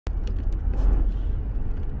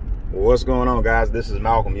What's going on, guys? This is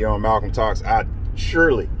Malcolm. You're on Malcolm Talks. I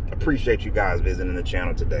surely appreciate you guys visiting the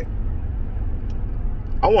channel today.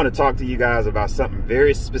 I want to talk to you guys about something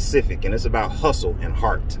very specific, and it's about hustle and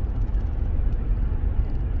heart.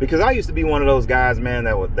 Because I used to be one of those guys, man,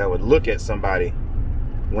 that would look at somebody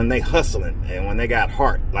when they hustling and when they got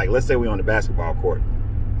heart. Like, let's say we're on the basketball court,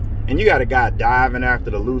 and you got a guy diving after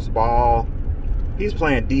the loose ball. He's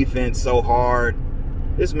playing defense so hard.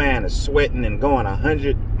 This man is sweating and going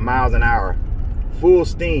 100 miles an hour, full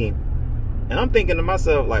steam. And I'm thinking to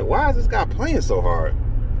myself, like, why is this guy playing so hard?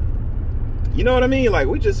 You know what I mean? Like,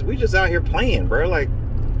 we just out here playing, bro. Like,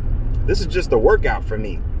 this is just a workout for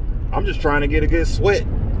me. I'm just trying to get a good sweat.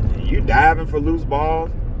 You diving for loose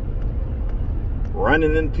balls,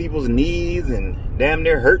 running in people's knees and damn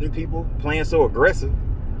near hurting people, playing so aggressive.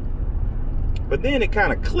 But then it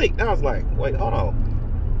kind of clicked. I was like, wait, hold on.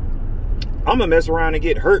 I'm gonna mess around and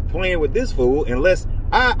get hurt playing with this fool unless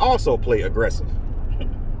I also play aggressive.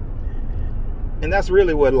 And that's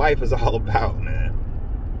really what life is all about, man.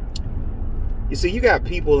 You see, you got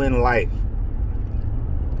people in life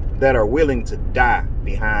that are willing to die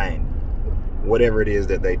behind whatever it is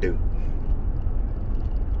that they do.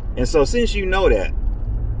 And so since you know that,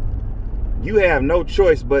 you have no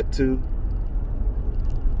choice but to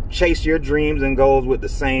chase your dreams and goals with the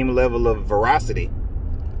same level of veracity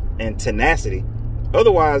and tenacity.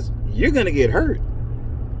 Otherwise, you're gonna get hurt.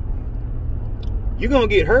 You're gonna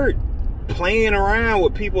get hurt playing around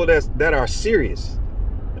with people that are serious.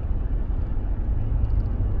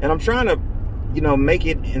 And I'm trying to, make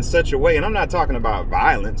it in such a way, and I'm not talking about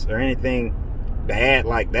violence or anything bad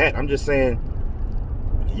like that. I'm just saying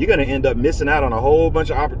you're gonna end up missing out on a whole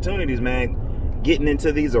bunch of opportunities, man, getting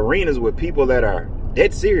into these arenas with people that are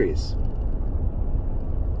dead serious.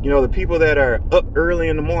 The people that are up early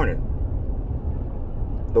in the morning.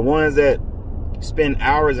 The ones that spend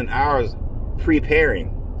hours and hours preparing.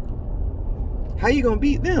 How you gonna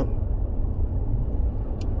beat them?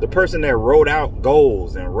 The person that wrote out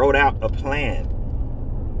goals and wrote out a plan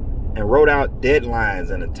and wrote out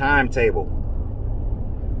deadlines and a timetable.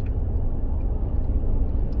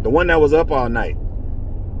 The one that was up all night.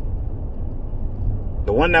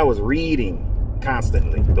 The one that was reading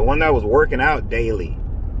constantly. The one that was working out daily.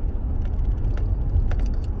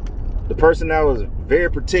 The person that was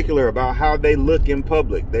very particular about how they look in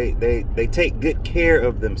public. They take good care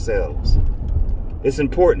of themselves. It's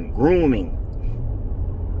important. Grooming.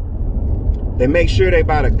 They make sure they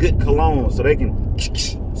buy a good cologne so they can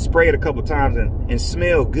spray it a couple times and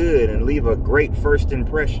smell good and leave a great first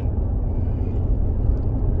impression.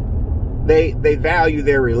 They value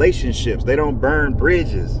their relationships. They don't burn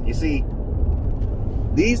bridges. You see,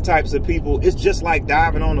 these types of people, it's just like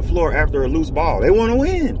diving on the floor after a loose ball. They want to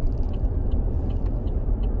win.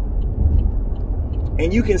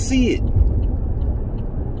 And you can see it.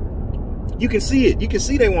 You can see it. You can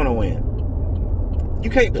see they want to win. You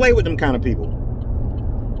can't play with them kind of people.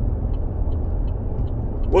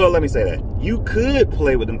 Well, let me say that. You could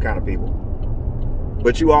play with them kind of people.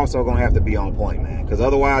 But you also going to have to be on point, man. Because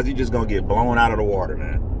otherwise, you're just going to get blown out of the water,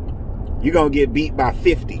 man. You're going to get beat by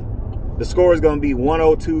 50. The score is going to be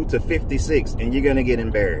 102 to 56. And you're going to get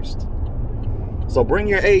embarrassed. So bring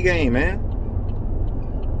your A game, man.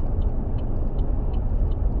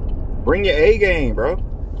 Bring your A game, bro.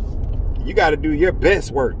 You got to do your best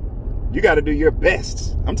work. You got to do your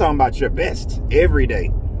best. I'm talking about your best every day.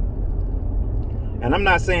 And I'm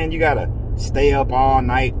not saying you got to stay up all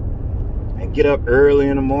night and get up early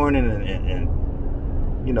in the morning and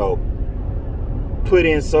put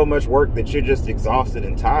in so much work that you're just exhausted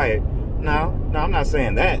and tired. No, I'm not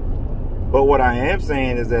saying that. But what I am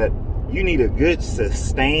saying is that you need a good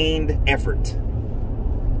sustained effort.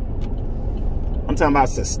 I'm talking about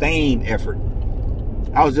sustained effort.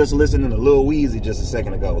 I was just listening to Lil Weezy just a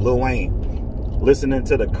second ago. Lil Wayne. Listening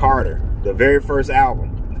to the Carter, the very first album.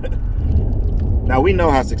 Now, we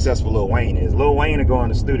know how successful Lil Wayne is. Lil Wayne will go in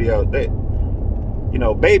the studio.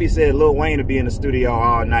 Baby said Lil Wayne would be in the studio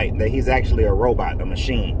all night. That he's actually a robot, a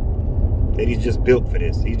machine. That he's just built for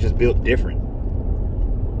this. He's just built different.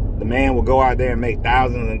 The man will go out there and make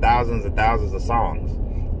thousands and thousands and thousands of songs.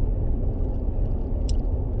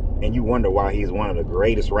 And you wonder why he's one of the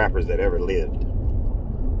greatest rappers that ever lived.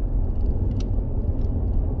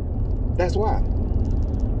 That's why.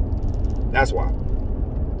 That's why.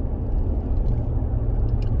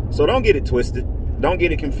 So don't get it twisted. Don't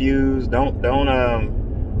get it confused. Don't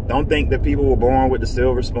think that people were born with the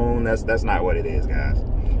silver spoon. That's not what it is, guys.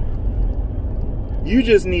 You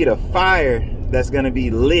just need a fire that's gonna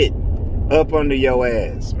be lit up under your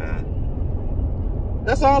ass, man.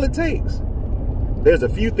 That's all it takes. There's a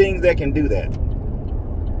few things that can do that.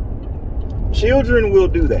 Children will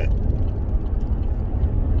do that.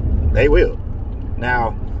 They will.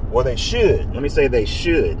 Now, well, they should. Let me say they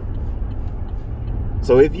should.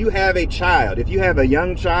 So if you have a child, if you have a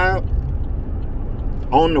young child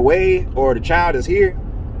on the way, or the child is here,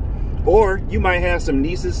 or you might have some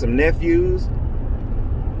nieces, some nephews,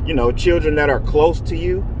 you know, children that are close to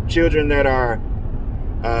you, children that are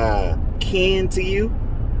kin to you,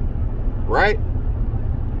 right?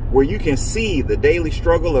 Where you can see the daily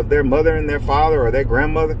struggle of their mother and their father or their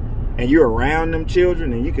grandmother, and you're around them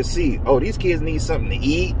children, and you can see, oh, these kids need something to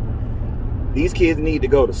eat. These kids need to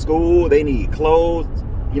go to school. They need clothes.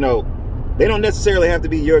 You know, they don't necessarily have to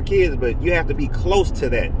be your kids, but you have to be close to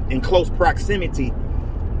that, in close proximity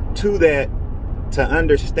to that, to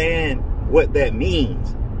understand what that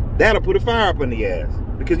means. That'll put a fire up in the ass,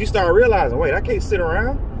 because you start realizing, wait, I can't sit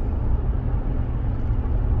around.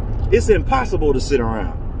 It's impossible to sit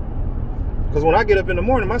around. Because when I get up in the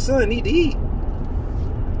morning, my son need to eat.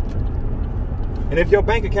 And if your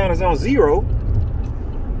bank account is on zero,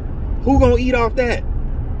 who gonna eat off that?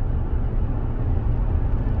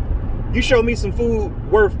 You show me some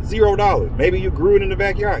food worth $0. Maybe you grew it in the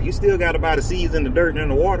backyard. You still got to buy the seeds and the dirt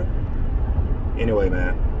and the water. Anyway,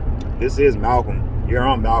 man, this is Malcolm. You're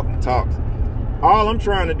on Malcolm Talks. All I'm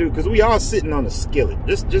trying to do, because we all sitting on a skillet.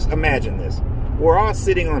 Just imagine this. We're all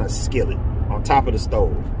sitting on a skillet on top of the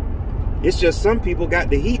stove. It's just some people got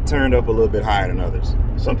the heat turned up a little bit higher than others.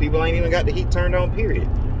 Some people ain't even got the heat turned on, period.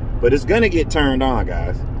 But it's going to get turned on,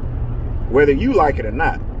 guys, whether you like it or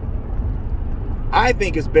not. I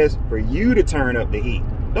think it's best for you to turn up the heat.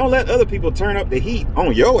 Don't let other people turn up the heat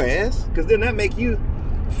on your ass, because then that make you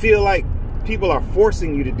feel like people are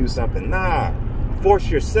forcing you to do something. Nah, force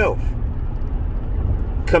yourself.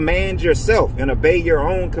 Command yourself and obey your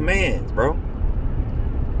own commands, bro.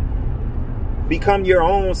 Become your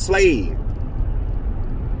own slave.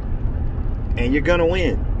 And you're gonna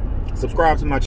win. Subscribe to my channel.